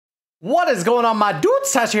What is going on, my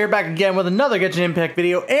dudes? Tasha here, back again with another Genshin Impact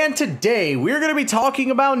video, and today we're going to be talking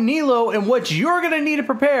about Nilou and what you're going to need to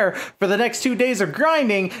prepare for the next 2 days of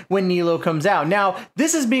grinding when Nilou comes out. Now,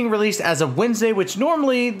 this is being released as of Wednesday, which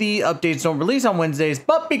normally the updates don't release on Wednesdays,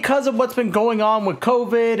 but because of what's been going on with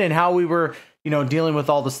COVID and how we were, dealing with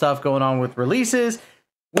all the stuff going on with releases,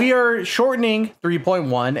 we are shortening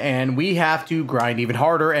 3.1 and we have to grind even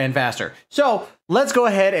harder and faster. So let's go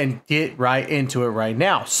ahead and get right into it right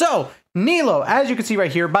now. So Nilou, as you can see right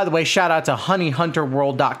here, by the way, shout out to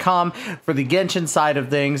honeyhunterworld.com for the Genshin side of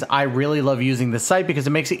things. I really love using this site because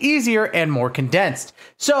it makes it easier and more condensed.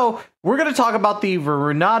 So we're going to talk about the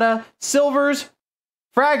Varunata silvers,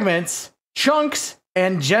 fragments, chunks,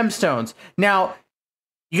 and gemstones. Now,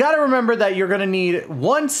 you got to remember that you're going to need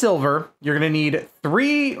 1 silver, you're going to need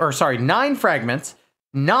 9 fragments,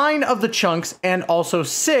 9 of the chunks, and also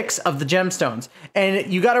 6 of the gemstones. And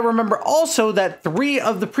you got to remember also that 3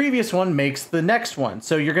 of the previous one makes the next one.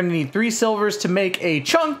 So you're going to need 3 silvers to make a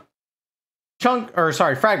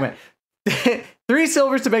fragment. 3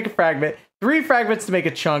 silvers to make a fragment, 3 fragments to make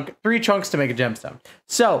a chunk, 3 chunks to make a gemstone.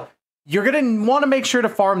 So you're going to want to make sure to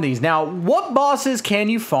farm these. Now, what bosses can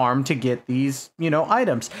you farm to get these,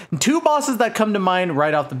 items? 2 bosses that come to mind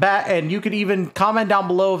right off the bat, and you could even comment down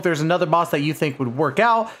below if there's another boss that you think would work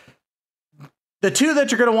out. The 2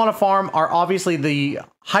 that you're going to want to farm are obviously the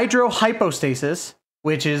Hydro Hypostasis,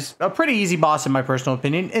 which is a pretty easy boss in my personal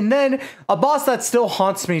opinion, and then a boss that still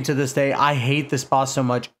haunts me to this day. I hate this boss so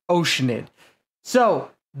much, Oceanid. So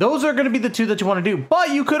those are going to be the 2 that you want to do,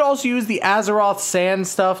 but you could also use the Azeroth sand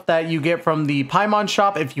stuff that you get from the Paimon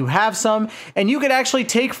shop if you have some, and you could actually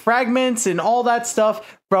take fragments and all that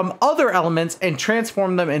stuff from other elements and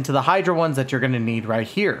transform them into the Hydra ones that you're going to need right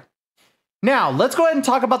here. Now, let's go ahead and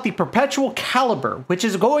talk about the Perpetual Caliber, which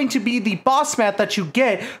is going to be the boss mat that you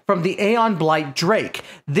get from the Aeon Blight Drake.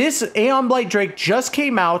 This Aeon Blight Drake just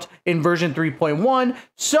came out in version 3.1,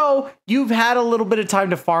 so you've had a little bit of time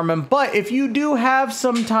to farm him, but if you do have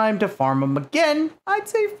some time to farm him again, I'd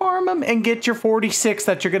say farm him and get your 46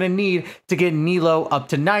 that you're going to need to get Nilou up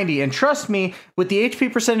to 90. And trust me, with the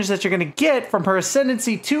HP percentage that you're going to get from her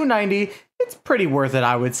Ascendancy to 90, it's pretty worth it,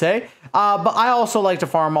 I would say. But I also like to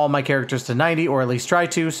farm all my characters to 90, or at least try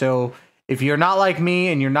to. So if you're not like me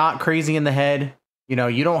and you're not crazy in the head, you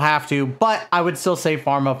don't have to, but I would still say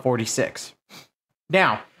farm up 46.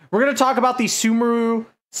 Now, we're going to talk about the Sumeru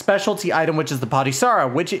specialty item, which is the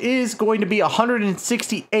Padisara, which is going to be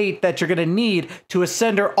 168 that you're going to need to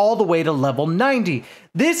ascend her all the way to level 90.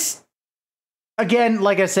 This, again,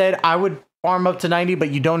 like I said, I would farm up to 90, but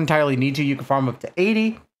you don't entirely need to. You can farm up to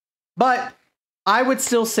 80. But I would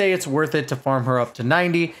still say it's worth it to farm her up to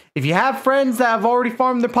 90. If you have friends that have already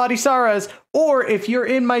farmed their Padisaras, or if you're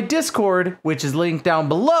in my Discord, which is linked down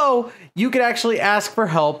below, you could actually ask for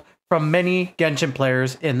help from many Genshin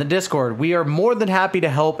players in the Discord. We are more than happy to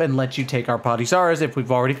help and let you take our Padisaras if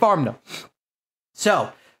we've already farmed them.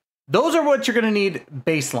 So those are what you're going to need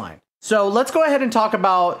baseline. So let's go ahead and talk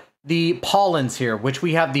about the pollens here, which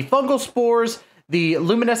we have the fungal spores, the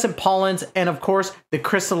luminescent pollens, and of course the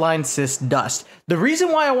crystalline cyst dust. The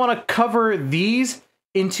reason why I want to cover these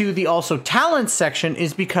into the also talents section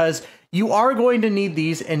is because you are going to need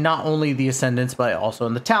these in not only the ascendants but also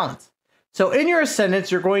in the talents. So in your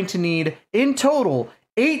ascendants, you're going to need in total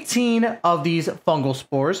 18 of these fungal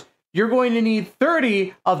spores. You're going to need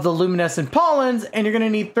 30 of the luminescent pollens, and you're going to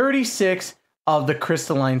need 36 of the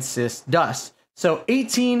crystalline cyst dust. So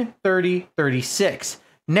 18, 30, 36.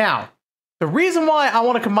 Now, the reason why I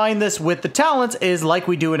want to combine this with the talents is, like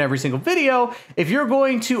we do in every single video, if you're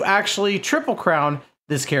going to actually triple crown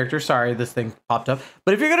this character, sorry, this thing popped up,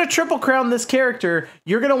 but if you're going to triple crown this character,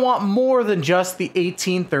 you're going to want more than just the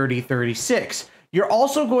 18, 30, 36. You're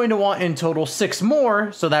also going to want in total 6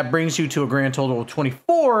 more, so that brings you to a grand total of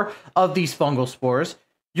 24 of these fungal spores.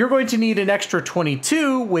 You're going to need an extra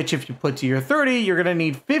 22, which if you put to your 30, you're going to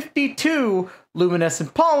need 52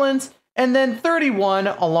 luminescent pollens, and then 31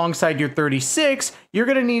 alongside your 36, you're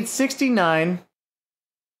going to need 69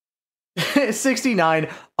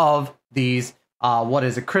 of these,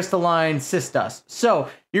 crystalline cyst dust. So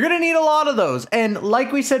you're going to need a lot of those. And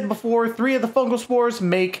like we said before, 3 of the fungal spores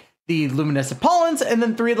make the luminescent pollens, and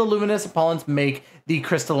then 3 of the luminescent pollens make the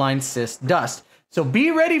crystalline cyst dust. So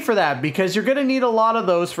be ready for that, because you're going to need a lot of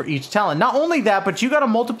those for each talent. Not only that, but you got to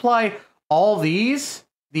multiply all these,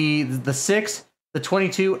 the 6, the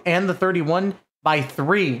 22, and the 31 by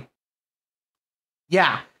 3.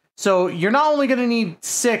 Yeah. So you're not only going to need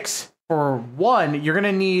 6 for 1, you're going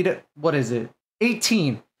to need,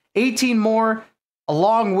 18. 18 more,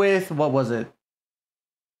 along with, try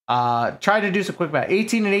to do some quick math.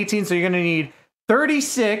 18 and 18, so you're going to need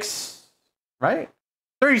 36, right?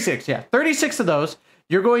 36, yeah. 36 of those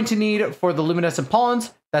you're going to need for the luminescent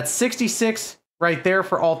pollens. That's 66 right there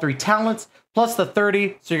for all 3 talents, plus the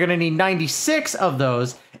 30. So you're going to need 96 of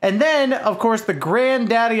those. And then, of course, the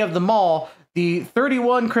granddaddy of them all, the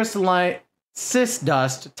 31 crystalline cyst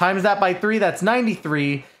dust, times that by 3, that's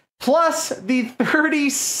 93, plus the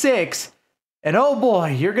 36. And oh boy,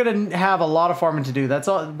 you're going to have a lot of farming to do. That's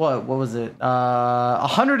all, what was it?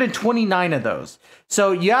 129 of those.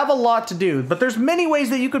 So you have a lot to do, but there's many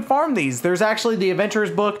ways that you could farm these. There's actually the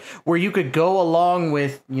Adventurer's Book where you could go along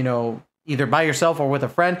with, you know, either by yourself or with a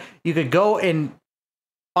friend. You could go and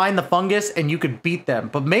find the fungus and you could beat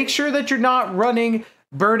them. But make sure that you're not running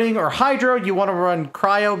burning or hydro. You want to run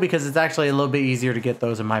cryo because it's actually a little bit easier to get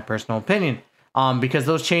those in my personal opinion. Because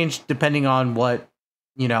those change depending on what,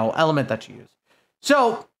 you know, element that you use.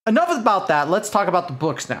 So enough about that. Let's talk about the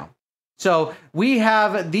books now. So we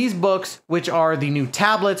have these books, which are the new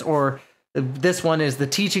tablets, or this one is the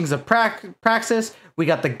Teachings of Praxis. We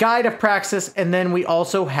got the Guide of Praxis, and then we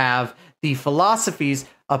also have the Philosophies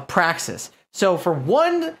of Praxis. So for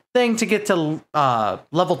one thing to get to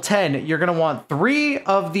level 10, you're going to want 3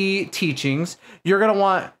 of the teachings. You're going to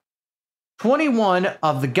want 21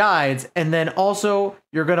 of the guides, and then also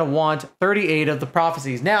you're going to want 38 of the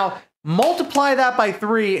prophecies. Now, multiply that by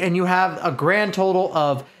 3, and you have a grand total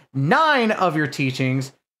of 9 of your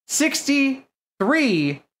teachings,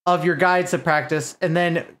 63 of your guides to practice, and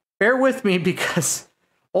then bear with me because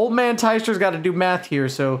old man Teister's got to do math here.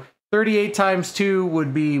 So 38 times 2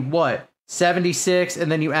 would be what? 76,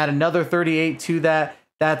 and then you add another 38 to that.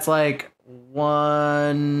 That's like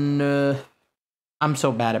I'm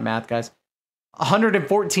so bad at math, guys.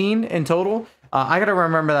 114 in total. I gotta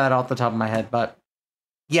remember that off the top of my head, but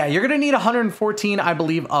yeah, you're gonna need 114, I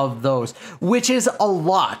believe, of those, which is a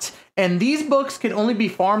lot. And these books can only be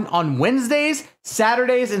farmed on Wednesdays,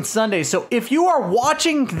 Saturdays, and Sundays. So if you are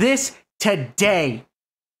watching this today,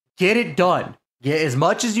 get it done. Get as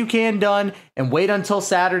much as you can done and wait until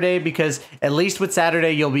Saturday, because at least with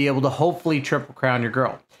Saturday, you'll be able to hopefully triple crown your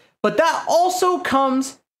girl. But that also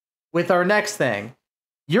comes with our next thing.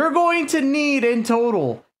 You're going to need in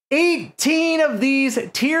total 18 of these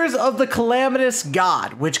Tears of the Calamitous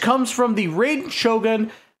God, which comes from the Raiden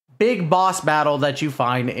Shogun big boss battle that you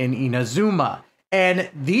find in Inazuma. And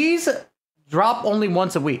these drop only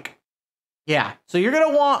once a week. Yeah, so you're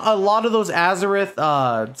going to want a lot of those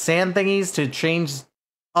Azareth sand thingies to change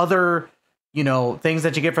other, you know, things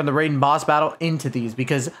that you get from the Raiden boss battle into these,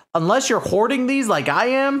 because unless you're hoarding these like I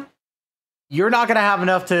am, you're not going to have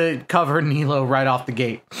enough to cover Nilou right off the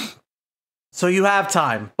gate. So you have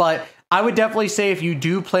time, but I would definitely say if you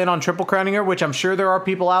do plan on triple crowning her, which I'm sure there are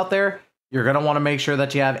people out there, you're going to want to make sure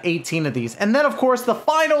that you have 18 of these. And then, of course, the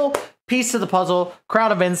final piece of the puzzle,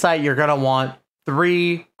 Crown of Insight, you're going to want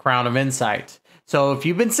 3 Crown of Insight. So if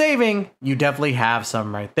you've been saving, you definitely have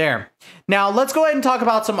some right there. Now, let's go ahead and talk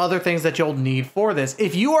about some other things that you'll need for this.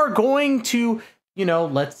 If you are going to, you know,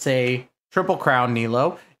 let's say triple crown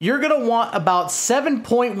Nilou, you're going to want about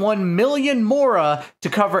 7.1 million Mora to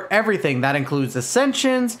cover everything. That includes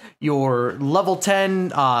Ascensions, your level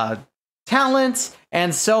 10 talents,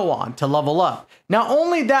 and so on to level up. Not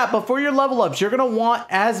only that, but for your level ups, you're going to want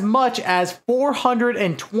as much as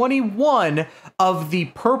 421 of the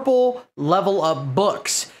purple level up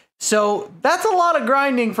books. So that's a lot of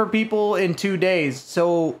grinding for people in 2 days.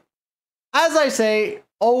 So as I say,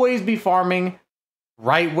 always be farming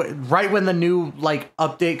right when the new like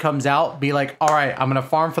update comes out. Be like, all right, I'm going to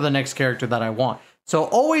farm for the next character that I want. So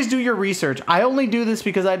always do your research. I only do this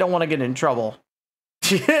because I don't want to get in trouble.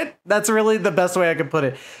 That's really the best way I could put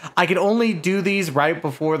it. I can only do these right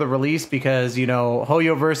before the release because, you know,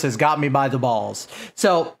 Hoyoverse has got me by the balls.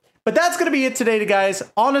 So, but that's going to be it today, guys.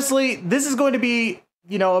 Honestly, this is going to be,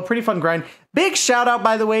 you know, a pretty fun grind. Big shout out,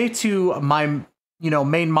 by the way, to my, you know,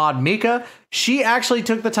 main mod, Mika. She actually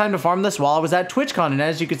took the time to farm this while I was at TwitchCon. And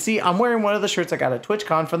as you can see, I'm wearing one of the shirts I got at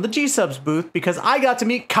TwitchCon from the G-Subs booth because I got to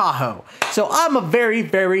meet Kaho. So I'm a very,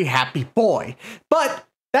 very happy boy. But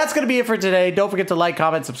that's going to be it for today. Don't forget to like,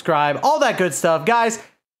 comment, subscribe, all that good stuff. Guys,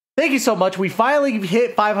 thank you so much. We finally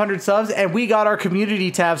hit 500 subs and we got our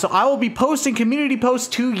community tab. So I will be posting community posts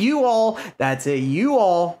to you all. That's it, you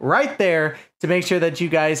all right there, to make sure that you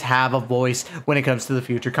guys have a voice when it comes to the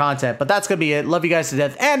future content. But that's going to be it. Love you guys to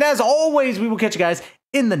death. And as always, we will catch you guys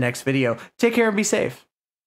in the next video. Take care and be safe.